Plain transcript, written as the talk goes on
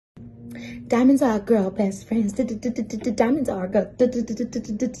Diamonds are girl best friends. Diamonds are girl.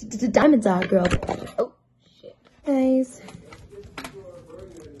 Diamonds are girl. Oh shit, guys.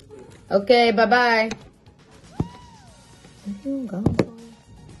 Okay, bye-bye. I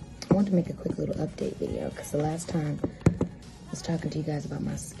want to make a quick little update video because the last time I was talking to you guys about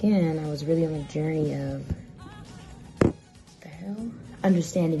my skin, I was really on a journey of the hell?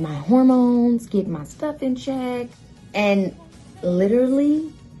 Understanding my hormones, getting my stuff in check, and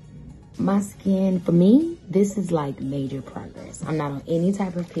literally my skin, for me, this is like major progress. I'm not on any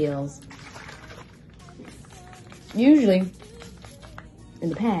type of pills. Usually, in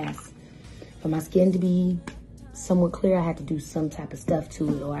the past, for my skin to be somewhat clear, I had to do some type of stuff to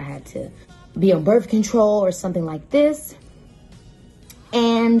it, or I had to be on birth control or something like this.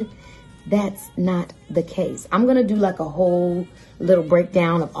 And that's not the case. I'm gonna do like a whole little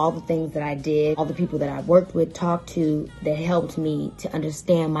breakdown of all the things that I did, all the people that I worked with, talked to, that helped me to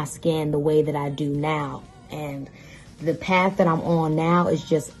understand my skin the way that I do now. And the path that I'm on now is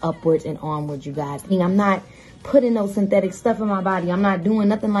just upwards and onwards, you guys. I mean, I'm not putting no synthetic stuff in my body. I'm not doing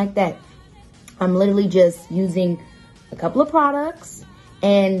nothing like that. I'm literally just using a couple of products.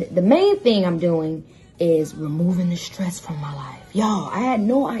 And the main thing I'm doing is removing the stress from my life. Y'all, I had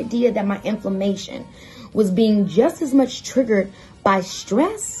no idea that my inflammation was being just as much triggered by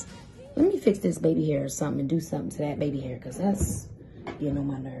stress. Let me fix this baby hair or something and do something to that baby hair, because that's getting on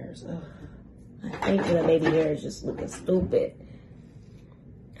my nerves. Ugh. I hate that baby hair is just looking stupid.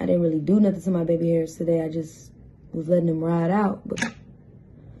 I didn't really do nothing to my baby hairs today. I just was letting them ride out. But a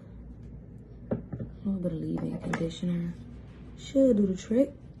little bit of leave-in conditioner should do the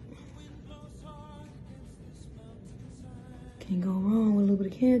trick. Can't go wrong with a little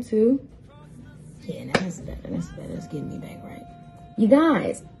bit of can too. Yeah, that's better. That's better. That's getting me back right. You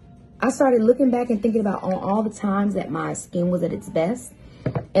guys, I started looking back and thinking about all the times that my skin was at its best.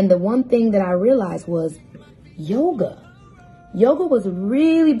 And the one thing that I realized was yoga. Yoga was a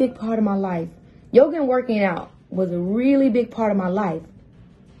really big part of my life. Yoga and working out was a really big part of my life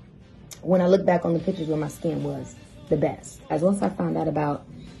when I look back on the pictures where my skin was the best. As once I found out about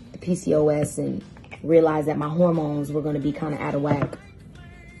the PCOS and realized that my hormones were going to be kind of out of whack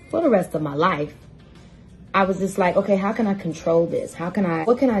for the rest of my life, I was just like, okay, how can I control this? What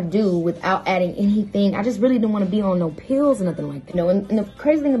can I do without adding anything? I just really didn't want to be on no pills or nothing like that. You know, and the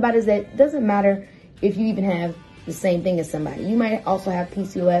crazy thing about it is that it doesn't matter if you even have the same thing as somebody. You might also have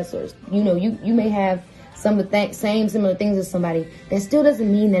PCOS, or, you know, you may have some of the similar things as somebody. That still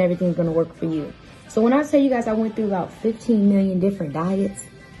doesn't mean that everything's going to work for you. So when I tell you guys, I went through about 15 million different diets,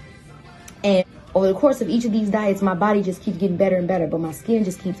 and over the course of each of these diets, my body just keeps getting better and better, but my skin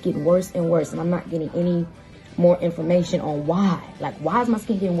just keeps getting worse and worse, and I'm not getting any more information on why. Like, why is my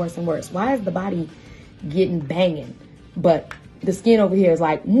skin getting worse and worse? Why is the body getting banging, but the skin over here is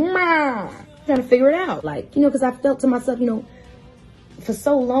like, mah, trying to figure it out. Like, you know, because I felt to myself, you know, for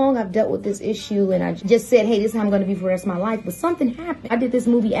so long I've dealt with this issue, and I just said, hey, this is how I'm going to be for the rest of my life. But something happened. I did this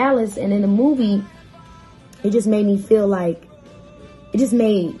movie, Alice, and in the movie, it just made me feel like, it just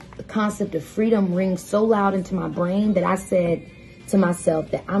made the concept of freedom ring so loud into my brain that I said to myself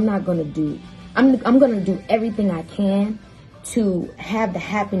that I'm going to do everything I can to have the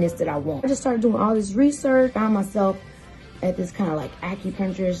happiness that I want. I just started doing all this research, found myself at this kind of like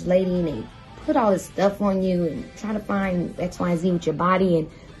acupuncturist lady, and they put all this stuff on you and try to find X, Y, and Z with your body and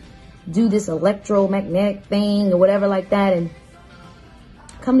do this electromagnetic thing or whatever like that. And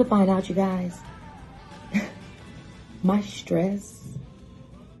come to find out, you guys, my stress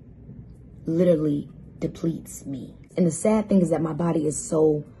literally depletes me. And the sad thing is that my body is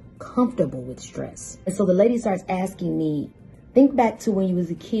so comfortable with stress. And so the lady starts asking me, think back to when you was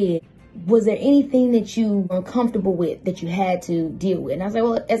a kid. Was there anything that you were uncomfortable with that you had to deal with? And I was like,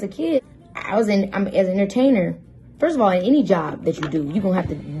 well, as a kid, I'm as an entertainer. First of all, in any job that you do, you're going to have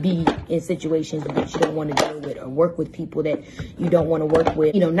to be in situations that you don't want to deal with, or work with people that you don't want to work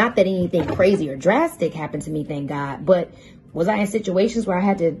with. You know, not that anything crazy or drastic happened to me, thank God. But was I in situations where I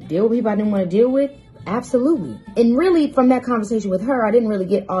had to deal with people I didn't want to deal with? Absolutely. And really, from that conversation with her, I didn't really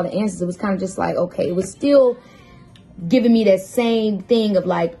get all the answers. It was kind of just like, okay, it was still giving me that same thing of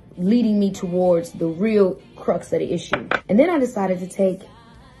like leading me towards the real crux of the issue. And then I decided to take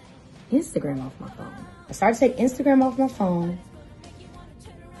Instagram off my phone. I started to take Instagram off my phone,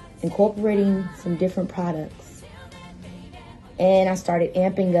 incorporating some different products. And I started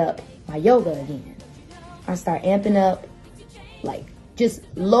amping up my yoga again. I started amping up like just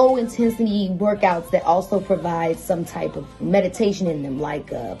low intensity workouts that also provide some type of meditation in them, like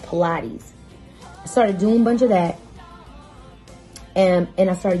Pilates. I started doing a bunch of that. And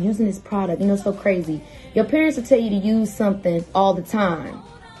I started using this product. You know, it's so crazy. Your parents will tell you to use something all the time.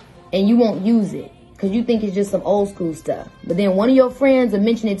 and you won't use it because you think it's just some old school stuff. But then one of your friends will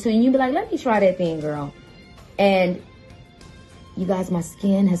mention it to you and you be like, let me try that thing, girl. And you guys, my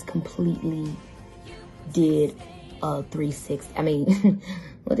skin has completely did a 360. I mean,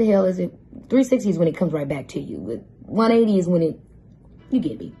 what the hell is it? 360 is when it comes right back to you. But 180 is when you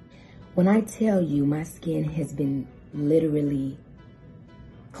get me. When I tell you my skin has been literally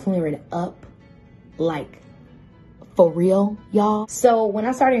clearing up, like for real, y'all. So when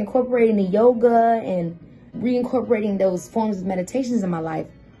I started incorporating the yoga and reincorporating those forms of meditations in my life,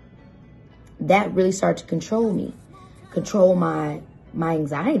 that really started to control me, control my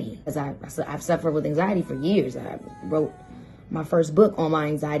anxiety. As I've suffered with anxiety for years. I wrote my first book on my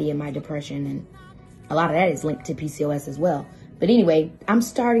anxiety and my depression, and a lot of that is linked to PCOS as well. But anyway, I'm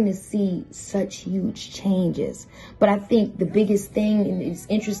starting to see such huge changes. But I think the biggest thing, and it's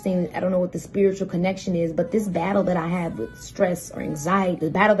interesting, I don't know what the spiritual connection is, but this battle that I have with stress or anxiety, the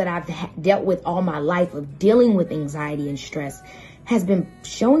battle that I've dealt with all my life of dealing with anxiety and stress, has been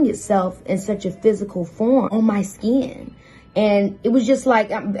showing itself in such a physical form on my skin. And it was just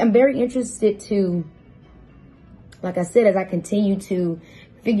like, I'm very interested to, like I said, as I continue to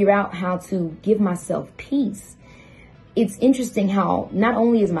figure out how to give myself peace, it's interesting how not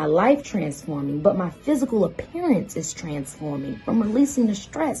only is my life transforming, but my physical appearance is transforming from releasing the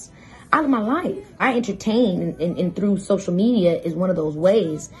stress out of my life. I entertain and through social media is one of those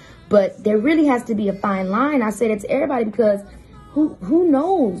ways, but there really has to be a fine line. I say that to everybody because who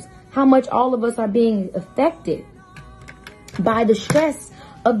knows how much all of us are being affected by the stress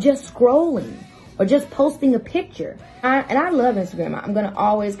of just scrolling or just posting a picture. And I love Instagram. I'm going to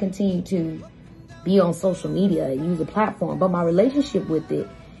always continue to be on social media and use a platform, but my relationship with it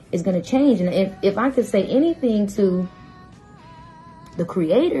is going to change. And if I could say anything to the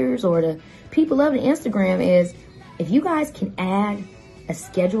creators or the people of the Instagram is, if you guys can add a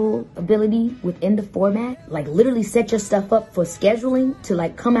schedule ability within the format, like literally set your stuff up for scheduling to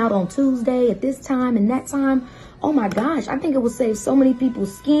like come out on Tuesday at this time and that time. Oh my gosh, I think it will save so many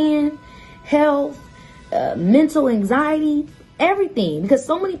people's skin, health, mental anxiety, everything, because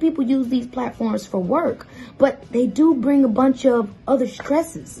so many people use these platforms for work, but they do bring a bunch of other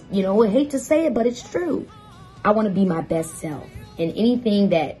stresses. You know, I hate to say it, but it's true. I want to be my best self in anything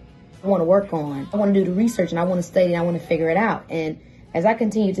that I want to work on. I want to do the research and I want to study and I want to figure it out. And as I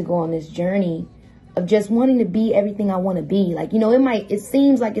continue to go on this journey of just wanting to be everything I want to be, like, you know, it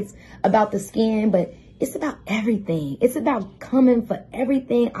seems like it's about the skin, but it's about everything. It's about coming for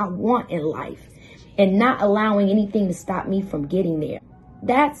everything I want in life and not allowing anything to stop me from getting there.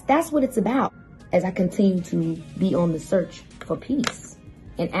 That's what it's about as I continue to be on the search for peace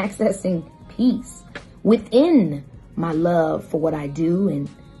and accessing peace within my love for what I do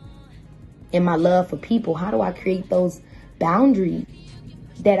and my love for people. How do I create those boundaries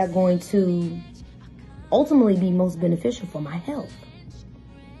that are going to ultimately be most beneficial for my health?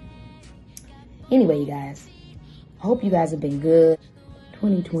 Anyway, you guys, I hope you guys have been good.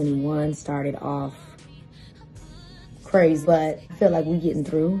 2021 started off crazy, but I feel like we getting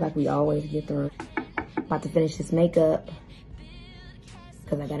through, like we always get through. About to finish this makeup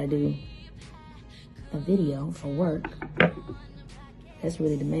because I gotta do a video for work. That's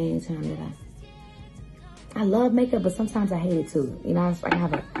really the main time that I love makeup, but sometimes I hate it too. You know, I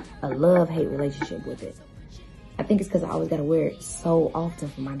have a love-hate relationship with it. I think it's because I always gotta wear it so often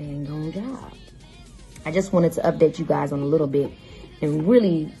for my dang gone job. I just wanted to update you guys on a little bit and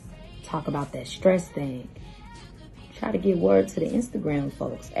really talk about that stress thing. Try to get word to the Instagram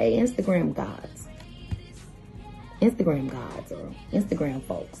folks. Hey, Instagram gods or Instagram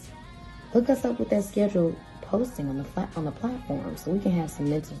folks, hook us up with that scheduled posting on the platform so we can have some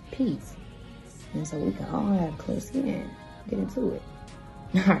mental peace and so we can all have clear skin. Get into it.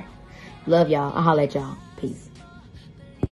 All right. Love y'all. I'll holler at y'all. Peace.